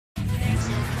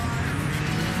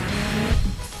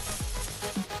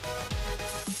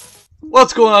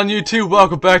What's going on, YouTube?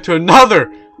 Welcome back to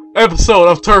another episode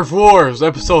of Turf Wars,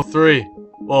 episode 3.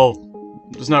 Well,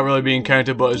 it's not really being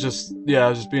counted, but it's just, yeah,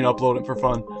 it's just being uploaded for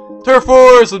fun. Turf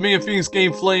Wars with me and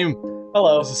PhoenixGameFlame.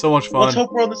 Hello. This is so much fun. Let's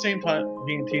hope we're on the same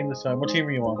team this time. What team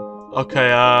are you on? Okay,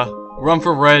 run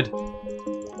for red.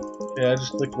 Yeah, I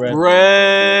just clicked red.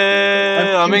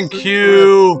 Red! I'm in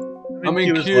Q! I'm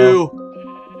in Q!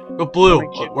 Go blue.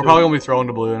 We're probably gonna be throwing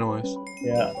to blue anyways.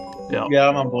 Yeah. Yeah. Yeah,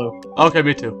 I'm on blue. Okay,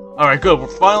 me too. Alright, good.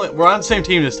 We're on the same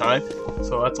team this time.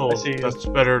 So that's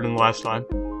better than last time.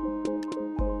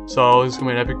 So this is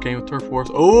gonna be an epic game of Turf Wars.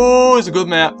 Oh, it's a good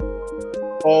map.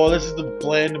 Oh, this is the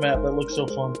bland map that looks so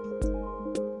fun.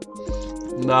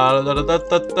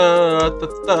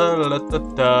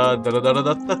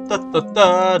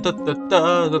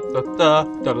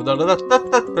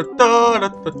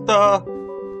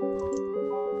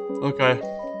 Okay.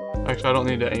 Actually, I don't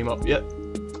need to aim up yet.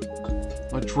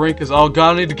 My drink is all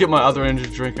gone. I need to get my other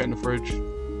energy drink out in the fridge.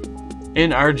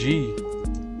 NRG.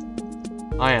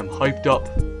 I am hyped up.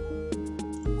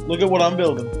 Look at what I'm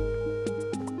building.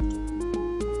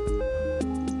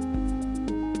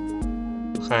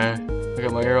 Okay. I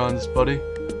got my air on this, buddy.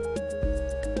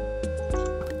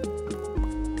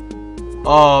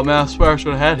 Oh man, I swear I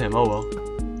should have had him. Oh well.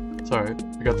 It's alright.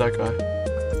 I got that guy.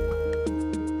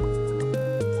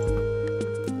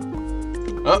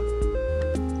 Oh.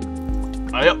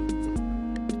 Yep.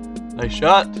 Nice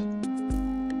shot.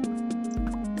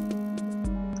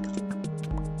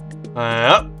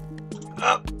 Yep.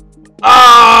 Up.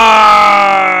 Ah!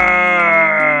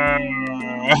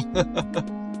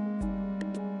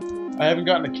 I haven't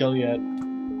gotten a kill yet.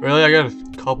 Really? I got a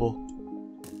couple.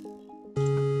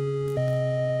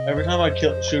 Every time I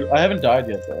shoot, I haven't died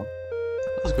yet though.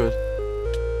 That's good.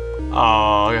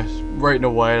 Oh, I guess right in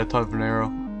the way at a time for an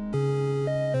arrow.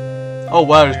 Oh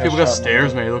wow, there's people got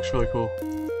stairs made. It looks really cool.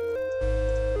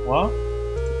 What?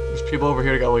 There's people over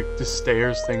here that got like this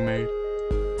stairs thing made.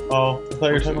 Oh, I thought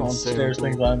you were talking about the stairs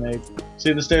things I made.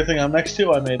 See the stair thing I'm next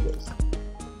to? I made this.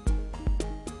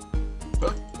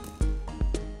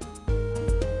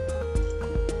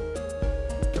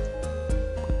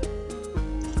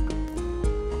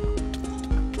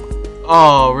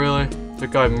 Oh really? The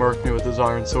guy murked me with his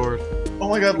iron sword. Oh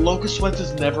my god, Locust Sweats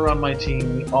is never on my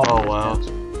team. Oh wow.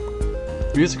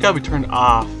 Music gotta be turned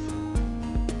off.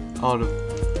 Oh, the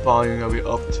volume gotta be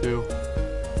up too.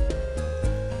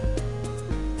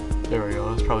 There we go,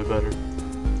 that's probably better.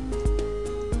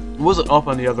 It wasn't up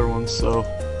on the other ones, so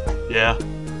yeah.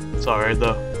 It's alright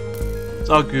though. It's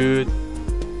all good.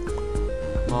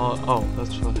 Oh,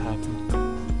 that's what happened.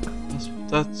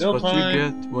 That's what you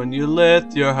get when you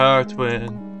let your heart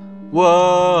win. Whoa.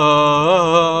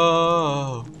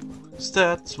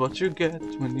 That's what you get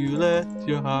when you let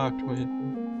your heart win.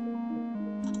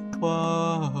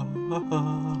 Whoa.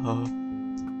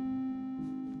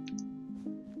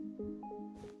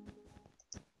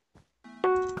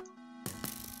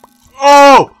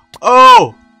 Oh!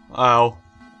 Oh! Ow.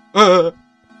 You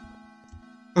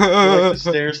like the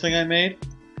stairs thing I made?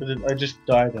 Because I just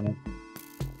died in it.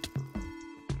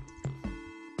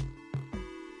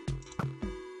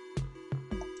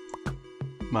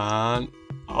 Man.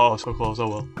 Oh, so close. Oh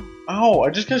well. Ow, I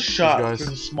just got shot through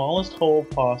the smallest hole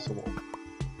possible.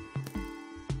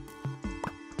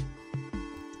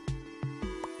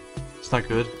 It's not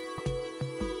good.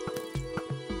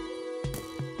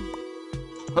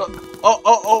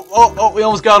 Oh, we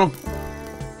almost got him.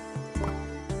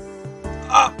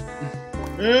 Ah.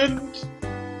 And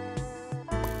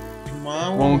come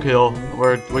on. One kill.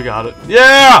 We got it.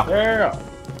 Yeah! There.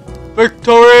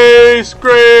 Victory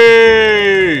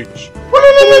screech!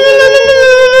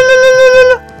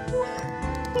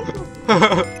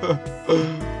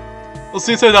 Well,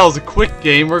 since that was a quick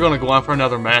game, we're gonna go on for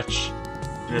another match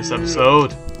in this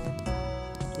episode.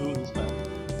 Who is that?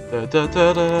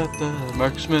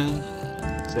 Marksman,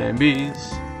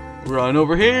 Zambies. We're on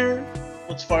over here.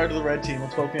 Let's fire to the red team.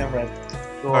 Let's focus on red.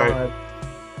 Go on red.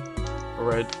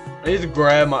 Red. I need to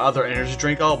grab my other energy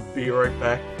drink. I'll be right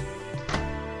back.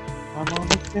 I'm on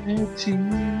the red team.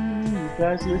 You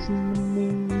guys listen to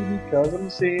me because I'm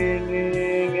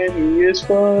singing and he is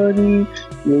funny.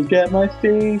 Look at my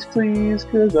face, please,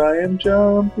 because I am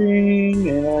jumping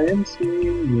and I am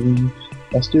singing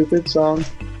a stupid song.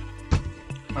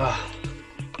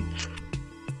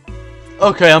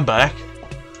 Okay, I'm back.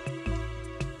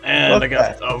 And I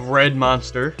got a red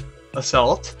monster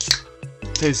assault.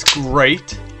 Tastes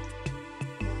great.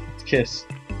 Let's kiss.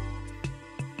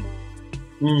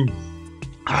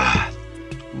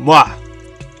 Mwah.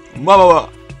 Mwah.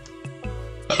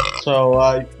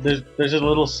 So there's a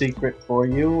little secret for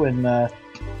you, and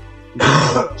You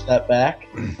can watch that back.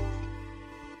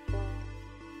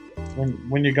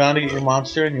 When you're gone to get your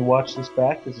monster and you watch this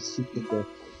back, there's a secret there.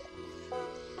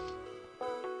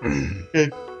 Okay.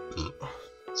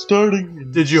 Starting.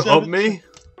 In Did you hump me?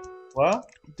 What?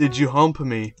 Did you hump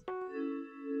me?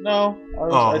 No,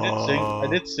 I did sing. I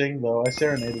did sing though. I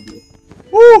serenaded you.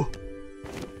 Woo!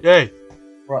 Yay!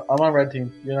 I'm on red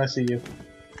team. You and I see you.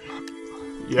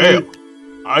 Yeah.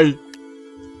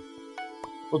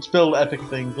 Let's build epic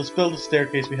things. Let's build the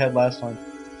staircase we had last time.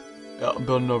 Yeah, I'm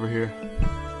building over here.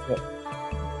 Yep.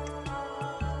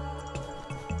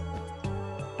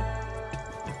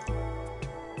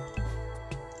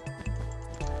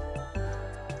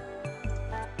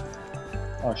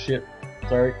 Oh shit.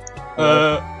 Sorry.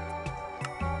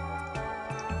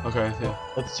 Okay, yeah.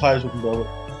 That's as high as we can build it.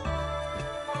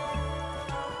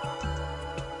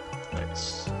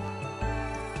 Nice.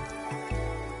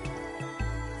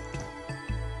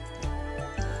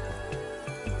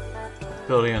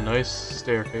 Building a nice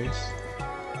staircase.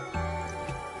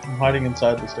 I'm hiding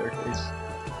inside the staircase.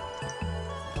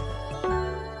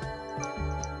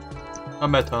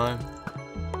 I'm at time.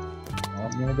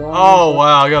 I'm gonna go Oh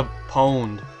wow, I got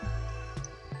pwned.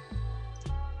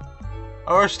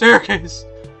 Our staircase!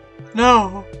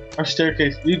 No! Our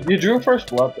staircase. You drew first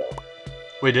blood though.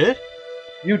 We did?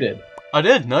 You did. I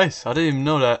did, nice. I didn't even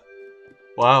know that.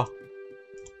 Wow.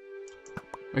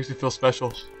 Makes me feel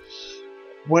special.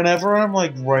 Whenever I'm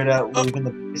like right out leaving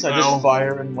the base, I just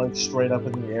fire and like straight up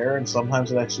in the air, and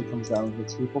sometimes it actually comes down and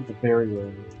hits people, but very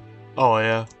rarely. Oh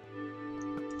yeah.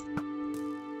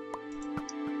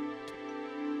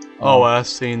 Oh, I've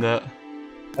seen that.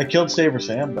 I killed Saber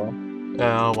Sam though.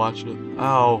 Yeah, I'll watch it.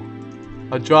 Ow.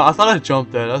 I thought I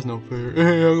jumped that. That's no fair. I'm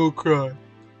gonna cry.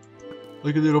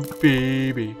 Like a little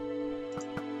baby.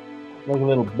 Like a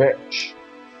little bitch.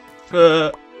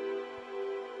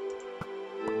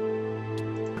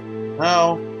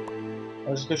 Ow. I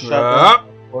just got shot down.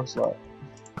 Fourth slot.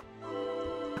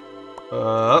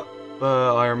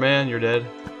 Iron Man, you're dead.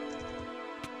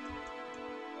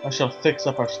 I shall fix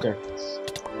up our staircase.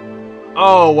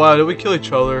 Oh wow, did we kill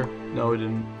each other? No, we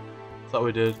didn't. Thought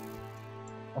we did.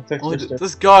 I fixed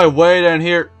This guy way down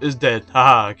here is dead.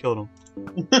 Haha, I killed him.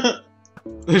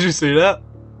 Did you see that?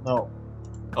 No.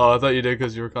 Oh, I thought you did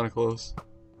because you were kind of close.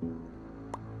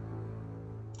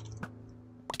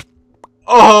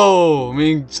 Oh,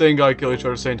 me and same guy kill each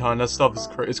other at the same time. That stuff is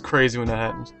it's crazy when that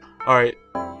happens. All right,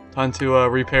 time to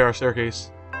repair our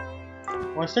staircase.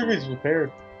 My staircase is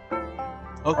repaired.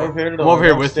 Okay, I repaired it. I'm over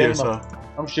here with you, so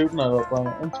I'm shooting it up on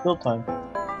it. It's build time.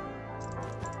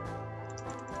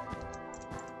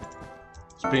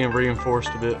 it's being reinforced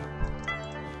a bit.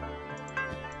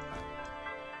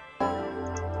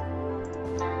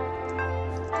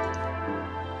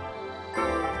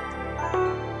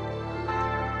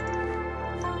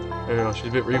 There you go, she's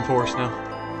a bit reinforced now.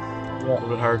 Yeah. A little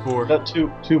bit hardcore. Got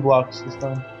two blocks this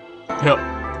time. Yep.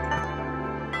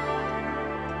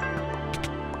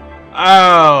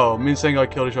 Ow! Me and Same guy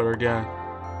killed each other again.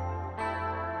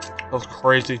 That was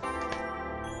crazy.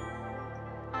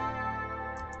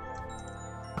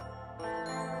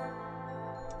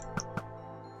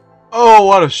 Oh,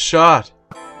 what a shot!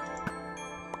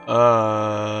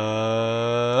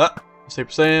 Saber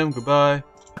Sam, goodbye.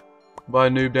 Goodbye,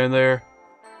 noob down there.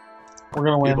 We're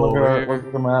gonna win. Look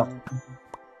at the map.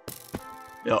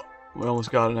 Yep, we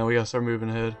almost got it now. We gotta start moving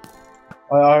ahead.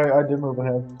 I did move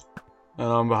ahead. And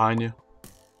I'm behind you.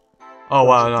 Oh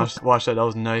wow, no, watch that. That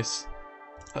was nice.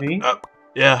 Me?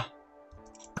 Yeah.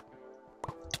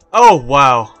 Oh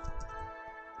wow.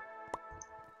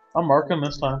 I'm marking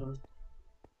this time.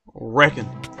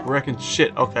 Reckon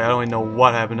shit. Okay, I don't even know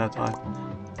what happened that time.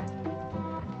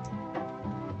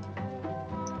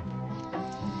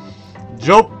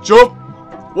 Jump!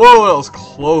 Whoa, that was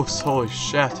close. Holy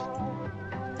shit.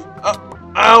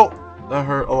 Ow! That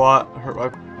hurt a lot. That hurt my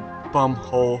bum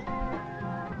hole.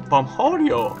 Bum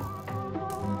holio.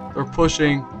 They're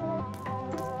pushing.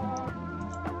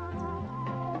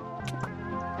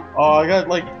 Oh, I got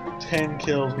like 10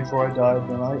 kills before I died.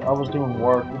 Then I was doing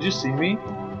work. Did you see me?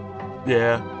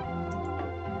 Yeah.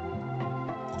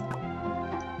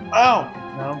 Ow!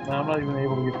 Now I'm not even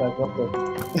able to get back up there.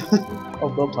 Oh,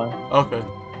 build time. Okay.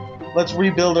 Let's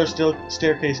rebuild our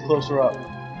staircase closer up.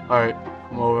 Alright.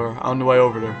 I'm on the way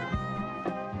over there.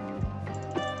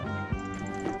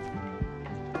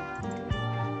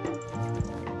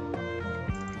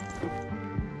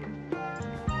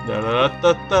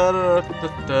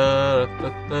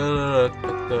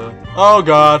 Oh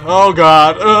god, oh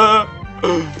god.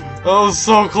 That was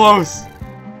so close.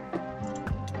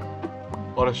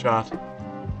 What a shot.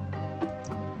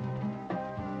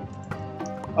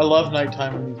 I love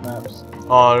nighttime in these maps.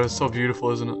 Oh, it's so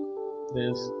beautiful, isn't it?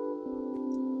 It is.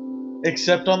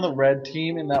 Except on the red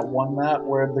team in that one map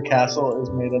where the castle is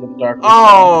made out of dark.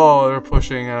 Oh, they're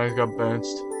pushing and I got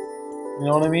bounced. You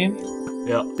know what I mean?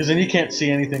 Yeah. Because then you can't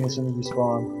see anything as soon as you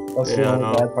spawn. That's the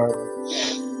only bad part.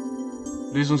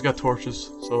 These ones got torches,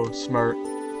 so smart.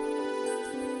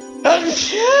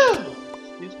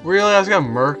 Really? I just got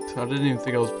murked? I didn't even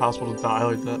think it was possible to die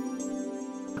like that.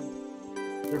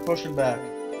 They're pushing back.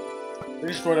 They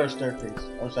destroyed our staircase.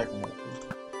 Our second one.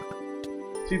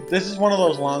 See, this is one of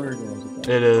those longer games.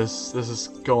 It is. This is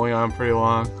going on pretty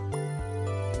long.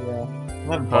 Yeah.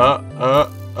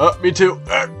 Me too.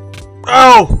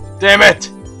 Oh! Damn it!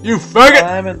 You faggot!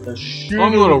 I'm in the shoe.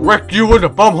 I'm gonna wreck you in the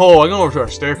bumhole. I'm going over to our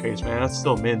staircase, man. That's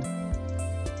still mind.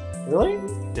 Really?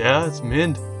 Yeah, it's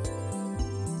mind.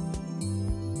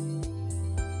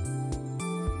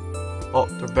 Oh,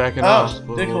 they're backing off. A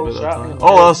little bit that time.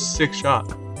 Oh, that was a sick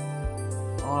shot.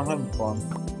 Oh, I'm having fun.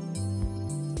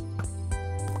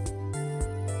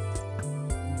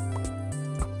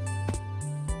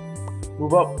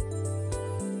 Move up.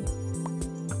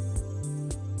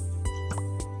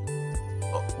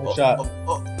 Nice shot.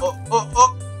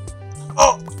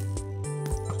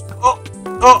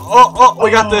 We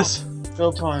got this.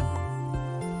 Fill time.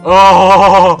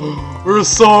 Oh, we're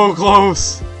so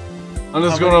close. I'm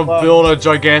just gonna build a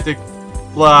gigantic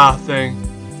blah thing.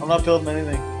 I'm not building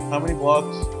anything. How many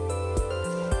blocks?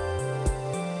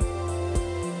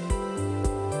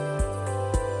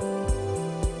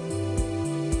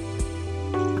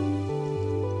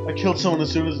 I killed someone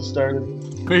as soon as it started.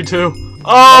 Me too.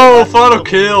 Oh, final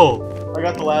kill. I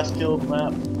got the last kill of the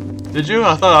map. Did you?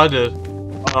 I thought I did.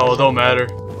 Oh, well, don't matter.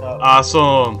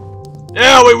 Awesome.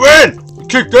 Yeah, we win! We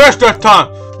kicked ass that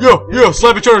time. Yo,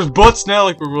 slap each other's butts now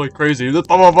like we're really crazy. Butts.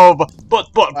 How many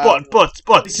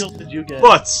kills did you get?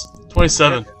 Butts.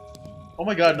 27. Oh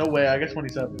my god, no way. I got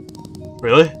 27.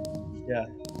 Really? Yeah.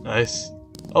 Nice.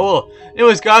 Oh well.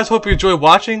 Anyways, guys, hope you enjoyed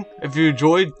watching. If you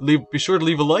enjoyed, be sure to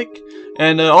leave a like.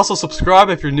 And also subscribe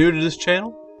if you're new to this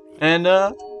channel. And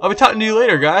I'll be talking to you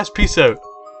later, guys. Peace out.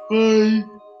 Bye.